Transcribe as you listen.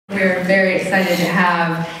We're very excited to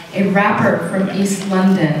have a rapper from East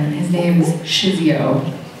London. His name is Shizzio.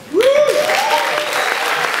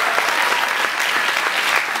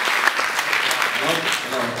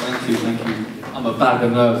 Thank you. I'm a bag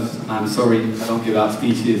of nerves. I'm sorry, I don't give out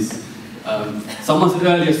speeches. Someone said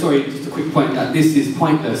earlier, sorry, just a quick point, that this is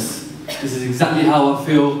pointless. This is exactly how I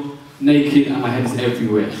feel, naked, and my head is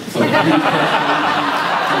everywhere. So whoever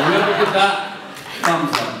did that,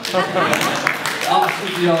 thumbs up. I'm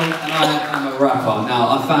Shizzio and I am a rapper. Now,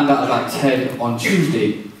 I found out about TED on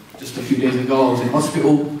Tuesday, just a few days ago. I was in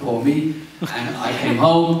hospital, poor me, and I came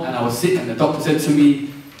home and I was sick, and the doctor said to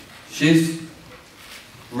me, Shiz,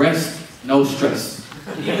 rest, no stress.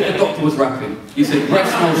 Even the doctor was rapping. He said,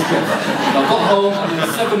 rest, no stress. And I got home and there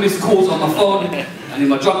were 7 missed calls on my phone, and in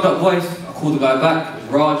my drugged up voice, I called the guy back. It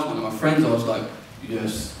was Raj, one of my friends. I was like,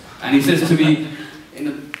 yes. And he says to me,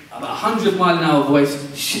 in about 100-mile-an-hour voice,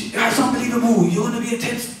 shit, that's unbelievable. You're going to be a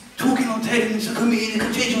TED, talking on TED, and it's a comedian, it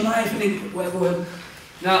can change your life, and whatever.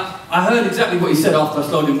 Now, I heard exactly what he said after I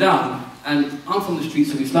slowed him down, and I'm from the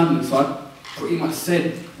streets of East London, so I pretty much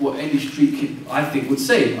said what any street kid, I think, would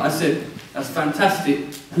say. I said, that's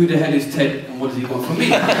fantastic, who the hell is TED, and what does he want from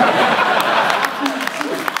me?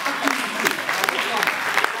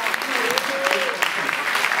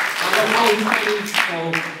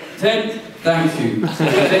 TED, thank you. I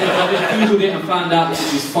then Googled it and found out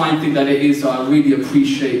this fine thing that it is, so I really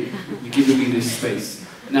appreciate you giving me this space.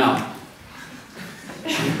 Now,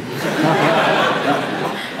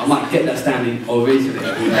 I might get that standing ovation.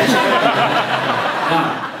 Now,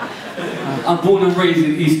 I'm born and raised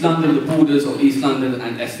in East London, the borders of East London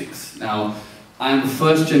and Essex. Now, I am the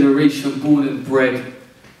first generation born and bred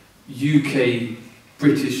UK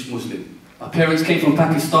British Muslim. My parents came from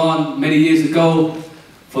Pakistan many years ago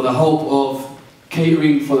for the hope of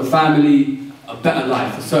catering for the family a better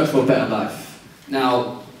life, a search for a better life.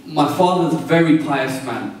 Now, my father's a very pious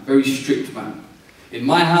man, very strict man. In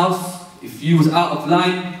my house, if you was out of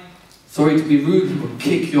line, sorry to be rude, he would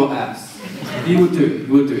kick your ass. He would do it,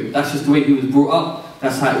 he would do it. That's just the way he was brought up,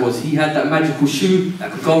 that's how it was. He had that magical shoe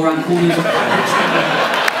that could go around corners. He had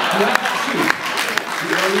that shoe.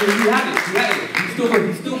 He had it.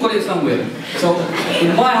 He still got it somewhere. So,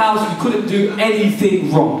 in my house, you couldn't do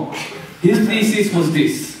anything wrong. His thesis was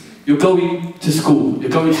this: you're going to school,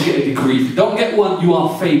 you're going to get a degree. If you don't get one, you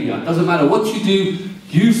are a failure. Doesn't matter what you do,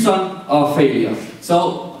 you, son, are a failure.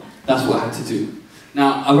 So, that's what I had to do.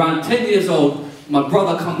 Now, around 10 years old, my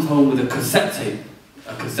brother comes home with a cassette tape.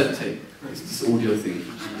 A cassette tape. It's this audio thing.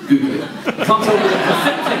 Google it. Comes home with a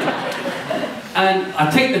cassette tape. And I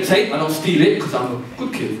take the tape, I don't steal it because I'm a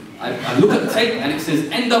good kid. I look at the tape and it says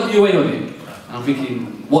NWA on it. And I'm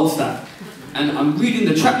thinking, what's that? And I'm reading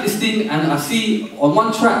the track listing and I see on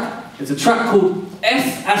one track, it's a track called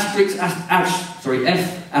F asterisk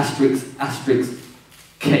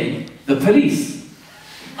K, The Police.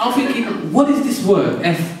 I'm thinking, what is this word?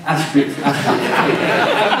 F asterisk K. I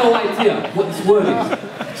have no idea what this word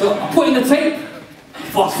is. So I put in the tape,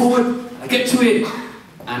 fast forward, I get to it,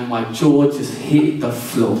 and my jaw just hit the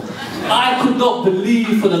floor. I could not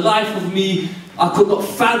believe for the life of me, I could not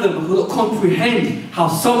fathom, I could not comprehend how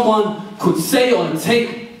someone could say on a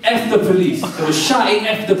tape, F the police. They were shouting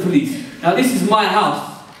F the police. Now this is my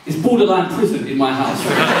house. It's borderline prison in my house.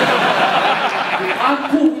 If I'm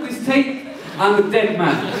caught with this tape, I'm a dead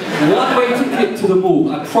man. One way ticket to the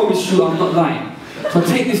morgue. I promise you I'm not lying. So I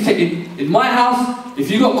take this tape. In my house, if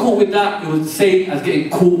you got caught with that, it was the same as getting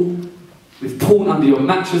caught with porn under your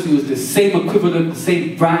mattress. It was the same equivalent, the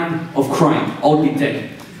same brand of crime. I would be dead.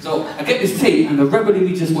 So I get this tape and the rebel in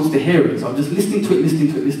me just wants to hear it. So I'm just listening to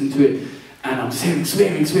it, and I'm just hearing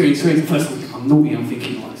swearing. First I'm naughty, I'm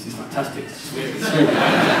thinking, oh, this is fantastic, swearing.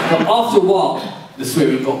 But after a while, the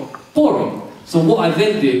swearing got boring. So what I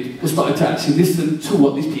then did was started to actually listen to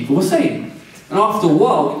what these people were saying. And after a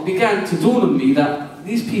while, it began to dawn on me that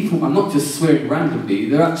these people are not just swearing randomly,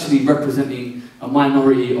 they're actually representing a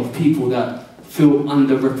minority of people that feel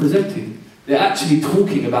underrepresented. They're actually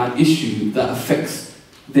talking about an issue that affects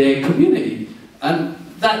their community. And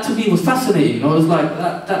that to me was fascinating. I was like,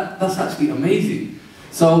 that's actually amazing.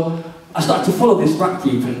 So I started to follow this rap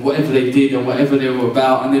group and whatever they did and whatever they were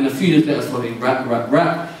about, and then a few years later I started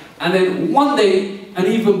rap. And then one day, an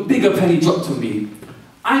even bigger penny dropped on me.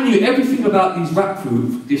 I knew everything about this rap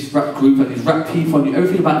group and these rap people. I knew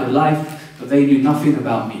everything about their life, but they knew nothing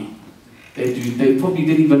about me. They probably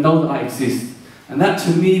didn't even know that I exist. And that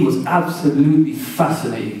to me was absolutely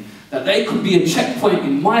fascinating. That they could be a checkpoint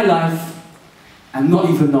in my life and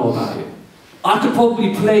not even know about it. I could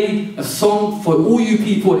probably play a song for all you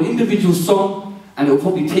people, an individual song, and it will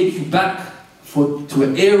probably take you back to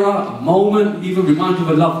an era, a moment, even remind you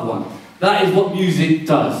of a loved one. That is what music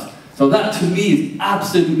does. So that to me is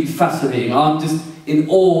absolutely fascinating. I'm just in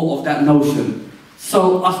awe of that notion.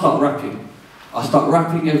 So I start rapping. I start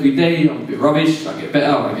rapping every day. I'm a bit rubbish. I get better,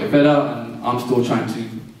 and I'm still trying to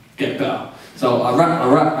get better. So I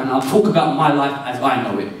rap, and I'll talk about my life as I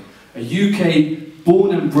know it. A UK,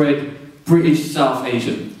 born and bred, British South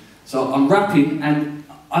Asian. So I'm rapping, and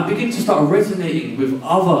I begin to start resonating with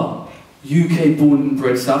other UK born and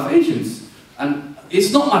bred South Asians. And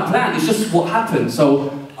it's not my plan, it's just what happened.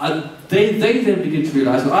 So they then begin to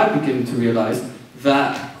realise, or I begin to realise,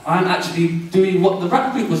 that I'm actually doing what the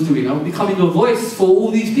rap group was doing. I'm becoming a voice for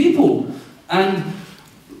all these people. And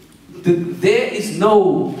there is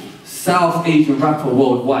no South Asian rapper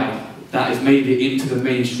worldwide that has made it into the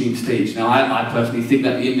mainstream stage. Now, I personally think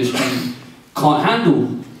that the industry can't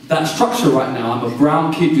handle that structure right now. I'm a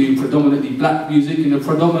brown kid doing predominantly black music in a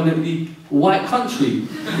predominantly white country.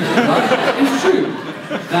 Right? It's true.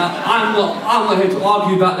 Now, I'm not here to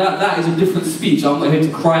argue about that. That is a different speech. I'm not here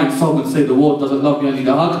to cry and sob and say the world doesn't love me, I need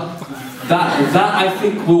a hug. That I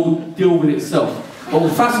think will deal with itself. But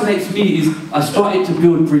what fascinates me is I started to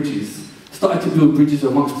build bridges.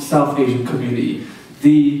 Amongst the South Asian community.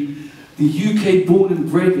 The UK born and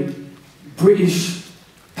bred British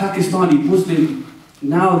Pakistani Muslim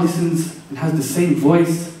now listens and has the same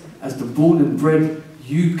voice as the born and bred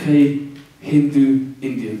UK Hindu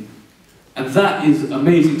Indian. And that is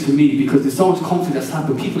amazing to me because there's so much conflict that's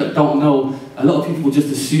happened. People that don't know, a lot of people just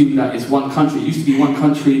assume that it's one country. It used to be one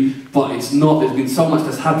country, but it's not. There's been so much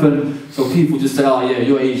that's happened, so people just say, oh yeah,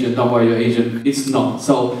 you're Asian, don't worry, you're Asian. It's not.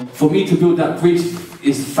 So for me to build that bridge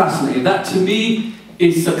is fascinating. That to me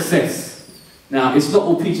is success. Now, it's not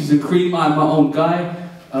all peaches and cream. I'm my own guy.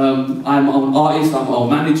 I'm my own artist, I'm my own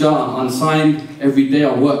manager, I'm unsigned. Every day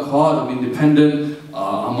I work hard, I'm independent,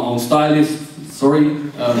 I'm my own stylist. Sorry,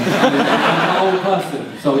 I'm my own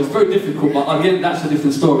person, so it's very difficult, but again, that's a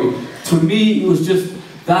different story. To me, it was just,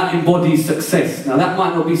 that embodies success. Now that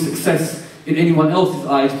might not be success in anyone else's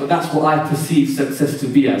eyes, but that's what I perceive success to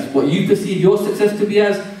be as. What you perceive your success to be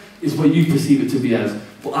as, is what you perceive it to be as.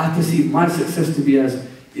 What I perceive my success to be as,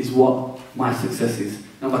 is what my success is.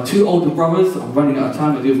 Now my two older brothers, I'm running out of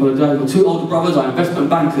time, I do apologise, my two older brothers are investment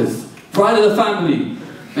bankers. Pride of the family,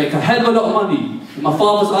 make a hell of a lot of money. In my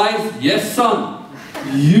father's eyes, yes son,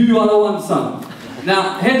 you are the one son.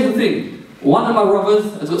 Now, here's the thing. One of my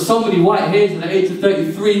brothers has got so many white hairs at the age of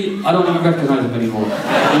 33, I don't even recognise him anymore.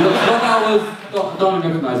 He looks long hours, don't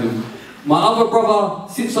even recognise him. My other brother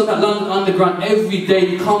sits on that London Underground every day,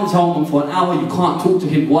 he comes home and for an hour you can't talk to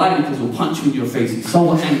him. Why? Because he'll punch you in your face. He's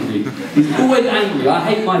so angry. He's always angry. I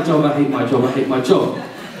hate my job, I hate my job, I hate my job.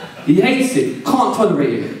 He hates it, can't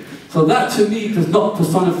tolerate it. So that to me does not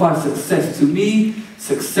personify success. To me,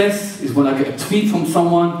 success is when I get a tweet from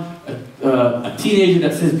someone, a teenager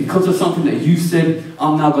that says, because of something that you said,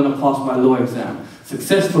 I'm now going to pass my law exam.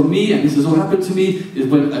 Success for me, and this has all happened to me, is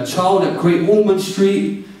when a child at Great Ormond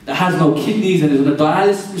Street that has no kidneys and is on a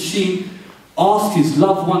dialysis machine asks his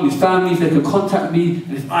loved one, his family, if they can contact me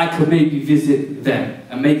and if I could maybe visit them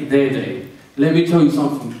and make their day. Let me tell you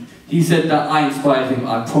something. He said that I inspired him.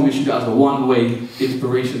 I promise you that was a one-way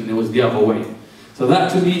inspiration and it was the other way. So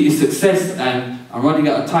that to me is success, and I'm running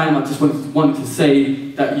out of time. I just wanted to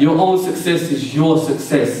say that your own success is your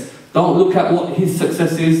success. Don't look at what his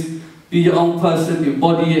success is. Be your own person,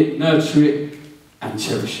 embody it, nurture it, and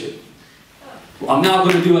cherish it. Well, I'm now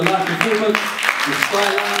going to do a live performance with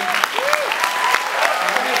Skyline.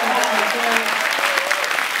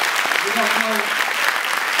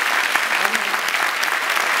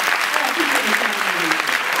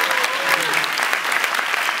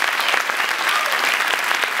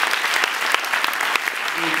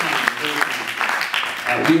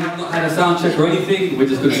 We have not had a sound check or anything, we're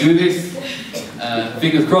just going to do this,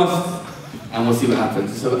 fingers crossed, and we'll see what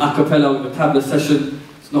happens. So a cappella with a tablet session,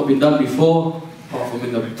 it's not been done before, apart from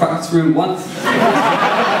in the practice room once.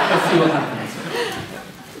 Let's see what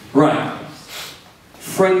happens. Right.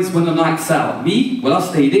 Friends when the night's out. Me? Well, I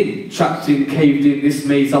stayed in. Trapped in, caved in, this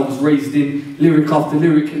maze I was raised in. Lyric after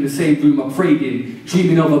lyric in the same room I prayed in.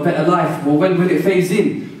 Dreaming of a better life, well when will it phase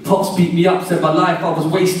in? Pops beat me up, said my life I was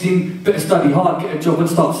wasting. Better study hard, get a job and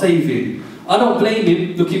start saving. I don't blame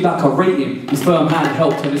him, looking back I rate him. His firm hand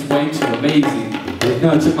helped on his way into amazing.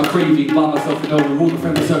 Nurtured my craving, by myself and overruled. A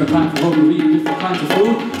friend was serving time for robbery, different kinds of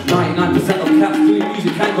food. 99% of handicaps, doing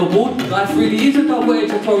music can't go bored. Life really is a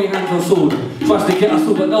double-edged Tory hands on sword. Tries to get us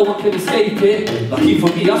all, but no one can escape it. Lucky for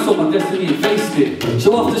me, I saw my destiny and faced it.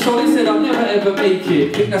 Show after show, they said I'll never ever make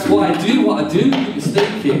it. Think that's why I do what I do, you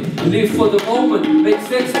mistake it. Live for the moment, make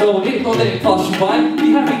sense, don't it? Don't let it pass you by.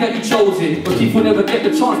 Be happy that you chose it, but people never get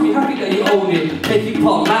the chance. Be happy that you own it. Taking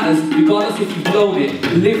part matters, regardless if you've blown it.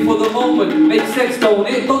 Live for the moment, make sense, don't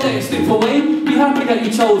it? Don't let it slip away. Be happy that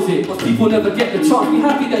you chose it, but people never get the chance. Be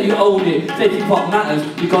happy that you own it. Taking part matters,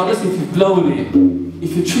 regardless if you've blown it.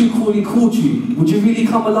 If your true calling called you, would you really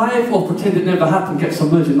come alive or pretend it never happened, get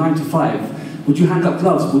submerged in 9 to 5? Would you hang up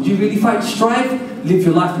gloves? Would you really fight to strive? Live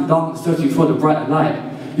your life in darkness, searching for the brighter light.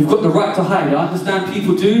 You've got the right to hide, I understand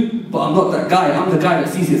people do, but I'm not that guy, I'm the guy that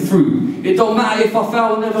sees it through. It don't matter if I fail,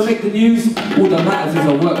 I'll never make the news. All that matters is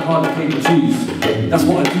I work hard and pay the dues. That's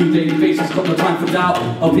what I do daily basis, got no time for doubt.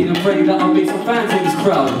 I'll be and pray that I'll make some fans in this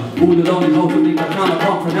crowd. All alone in hope to make a count I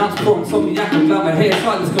can't pronounce. Poor insomniac, I'm glad my hair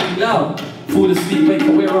silence got me loud. Fall asleep, wake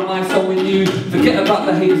up, where am I? So when you forget about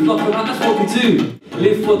the haters, knock them out, that's what we do.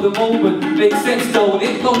 Live for the moment, make sense, don't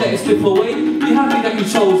it? Don't let it slip away. Be happy that you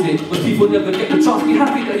chose it, but people never get the chance. Be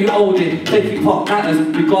happy that you own it. Taking part matters,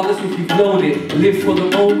 regardless if you've blown it. Live for the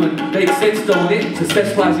moment, make sense, don't it?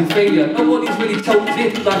 Success lies in failure. Nobody's really told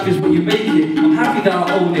it. Life is what you make it. I'm happy that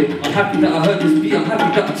I own it. I'm happy that I heard this beat. I'm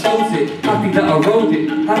happy that I chose it. Happy that I wrote it.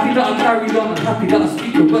 Happy that I carried on. I'm happy that I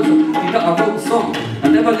speak the words. I'm happy that I wrote the song. I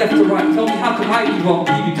never left to right. Tell me how can I be wrong?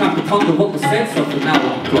 Give you time to ponder what was said, so for now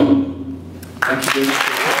I'm gone. Thank you very much.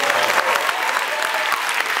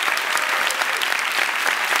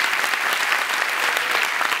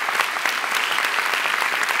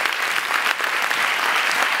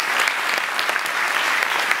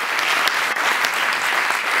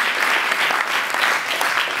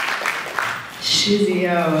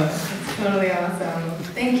 Shizzio, that's totally awesome.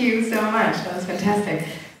 Thank you so much, that was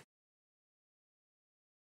fantastic.